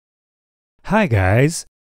Hi guys!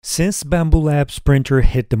 Since Bambu Lab's printer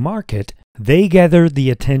hit the market, they gathered the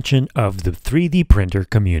attention of the 3D printer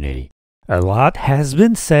community. A lot has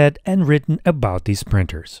been said and written about these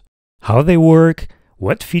printers. How they work,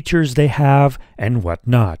 what features they have, and what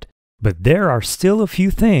not. But there are still a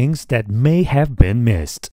few things that may have been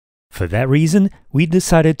missed. For that reason, we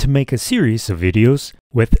decided to make a series of videos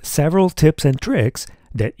with several tips and tricks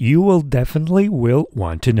that you will definitely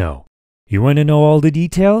want to know. You want to know all the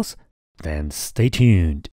details? Then stay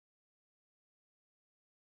tuned.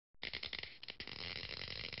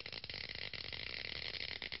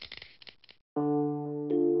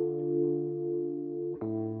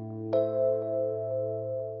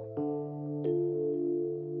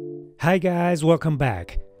 Hi guys, welcome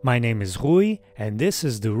back. My name is Rui and this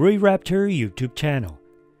is the Rui Raptor YouTube channel.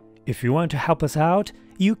 If you want to help us out,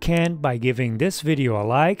 you can by giving this video a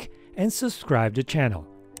like and subscribe to the channel.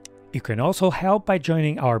 You can also help by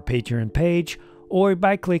joining our Patreon page or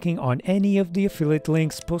by clicking on any of the affiliate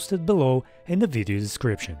links posted below in the video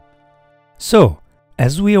description. So,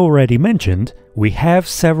 as we already mentioned, we have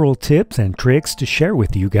several tips and tricks to share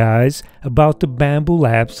with you guys about the Bambu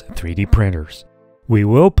Lab's 3D printers. We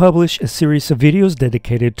will publish a series of videos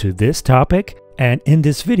dedicated to this topic, and in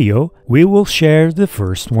this video, we will share the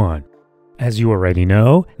first one. As you already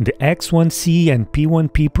know, the X1C and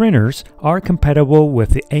P1P printers are compatible with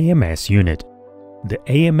the AMS unit. The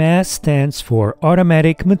AMS stands for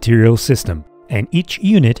Automatic Material System, and each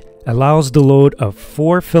unit allows the load of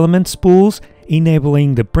 4 filament spools,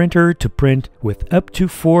 enabling the printer to print with up to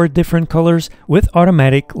 4 different colors with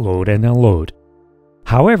automatic load and unload.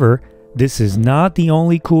 However, this is not the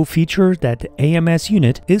only cool feature that the AMS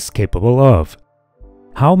unit is capable of.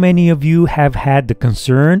 How many of you have had the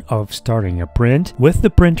concern of starting a print with the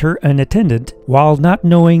printer unattended while not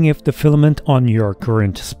knowing if the filament on your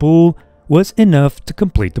current spool was enough to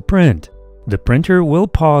complete the print? The printer will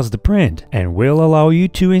pause the print and will allow you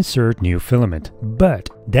to insert new filament, but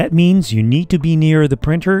that means you need to be near the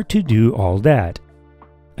printer to do all that.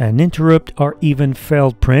 An interrupt or even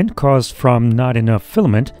failed print caused from not enough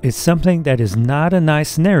filament is something that is not a nice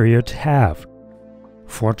scenario to have.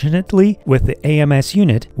 Fortunately, with the AMS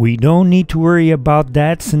unit, we don't need to worry about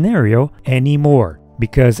that scenario anymore,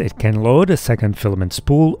 because it can load a second filament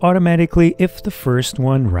spool automatically if the first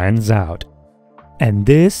one runs out. And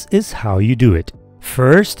this is how you do it.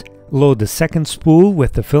 First, load the second spool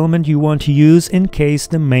with the filament you want to use in case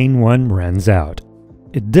the main one runs out.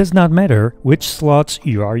 It does not matter which slots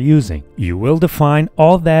you are using, you will define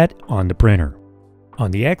all that on the printer.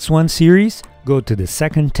 On the X1 series, go to the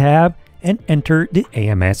second tab and enter the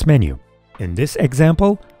AMS menu. In this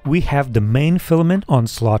example, we have the main filament on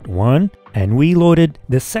slot 1 and we loaded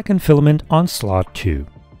the second filament on slot 2.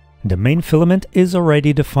 The main filament is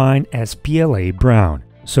already defined as PLA brown,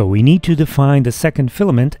 so we need to define the second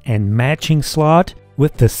filament and matching slot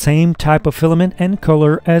with the same type of filament and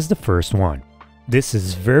color as the first one. This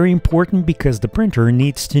is very important because the printer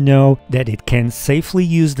needs to know that it can safely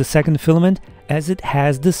use the second filament as it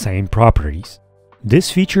has the same properties.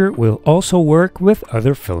 This feature will also work with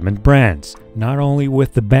other filament brands, not only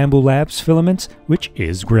with the Bambu Lab's filaments, which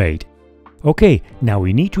is great. Okay, now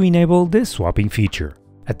we need to enable this swapping feature.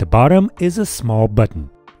 At the bottom is a small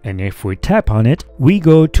button, and if we tap on it, we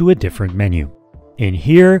go to a different menu. In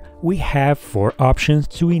here, we have 4 options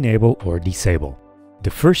to enable or disable.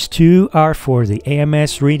 The first 2 are for the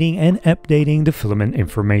AMS reading and updating the filament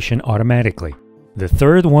information automatically. The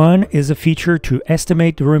third one is a feature to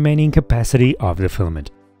estimate the remaining capacity of the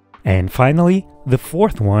filament. And finally, the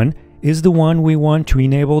fourth one is the one we want to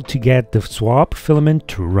enable to get the swap filament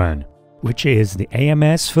to run, which is the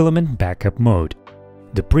AMS Filament Backup mode.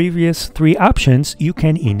 The previous 3 options you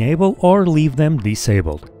can enable or leave them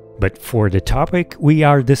disabled. But for the topic we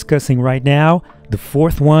are discussing right now, the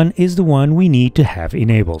fourth one is the one we need to have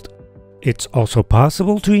enabled. It's also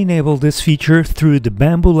possible to enable this feature through the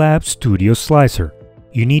Bambu Lab Studio Slicer.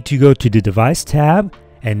 You need to go to the Device tab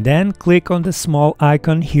and then click on the small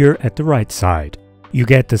icon here at the right side. You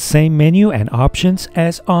get the same menu and options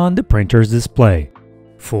as on the printer's display.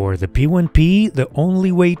 For the P1P, the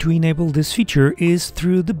only way to enable this feature is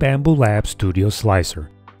through the Bambu Lab Studio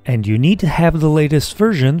Slicer. And you need to have the latest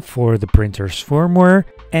version for the printer's firmware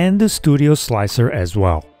and the Studio Slicer as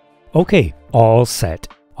well. Okay, all set.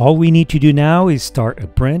 All we need to do now is start a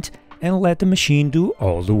print and let the machine do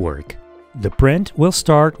all the work. The print will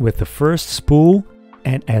start with the first spool,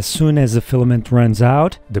 and as soon as the filament runs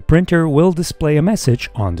out, the printer will display a message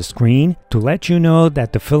on the screen to let you know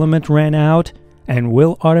that the filament ran out and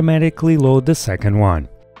will automatically load the second one.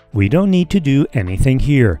 We don't need to do anything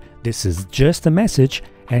here. This is just a message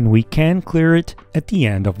and we can clear it at the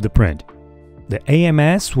end of the print. The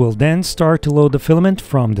AMS will then start to load the filament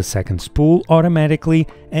from the second spool automatically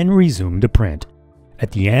and resume the print.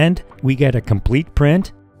 At the end, we get a complete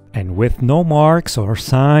print and with no marks or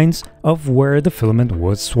signs of where the filament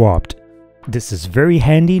was swapped. This is very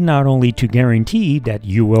handy not only to guarantee that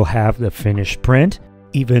you will have the finished print,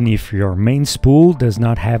 even if your main spool does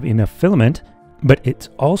not have enough filament, but it's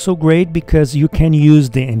also great because you can use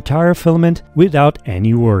the entire filament without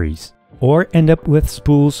any worries, or end up with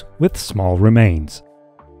spools with small remains.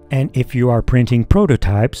 And if you are printing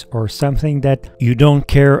prototypes or something that you don't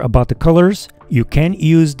care about the colors, you can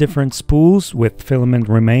use different spools with filament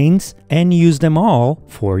remains and use them all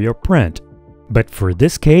for your print. But for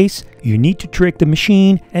this case, you need to trick the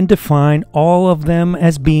machine and define all of them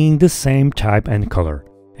as being the same type and color.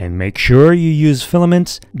 And make sure you use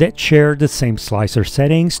filaments that share the same slicer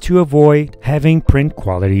settings to avoid having print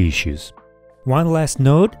quality issues. One last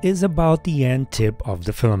note is about the end tip of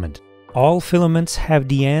the filament. All filaments have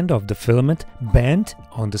the end of the filament bent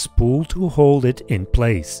on the spool to hold it in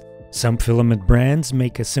place. Some filament brands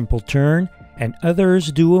make a simple turn and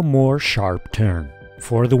others do a more sharp turn.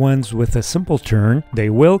 For the ones with a simple turn,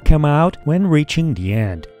 they will come out when reaching the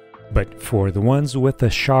end. But for the ones with a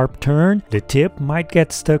sharp turn, the tip might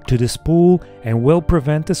get stuck to the spool and will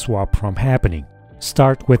prevent the swap from happening.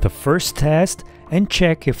 Start with a first test and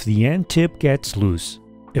check if the end tip gets loose.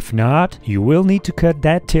 If not, you will need to cut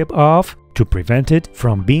that tip off to prevent it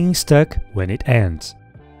from being stuck when it ends.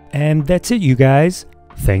 And that's it, you guys.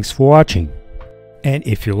 Thanks for watching. And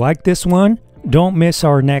if you like this one, don't miss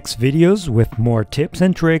our next videos with more tips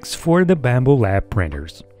and tricks for the Bambu Lab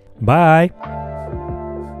printers. Bye!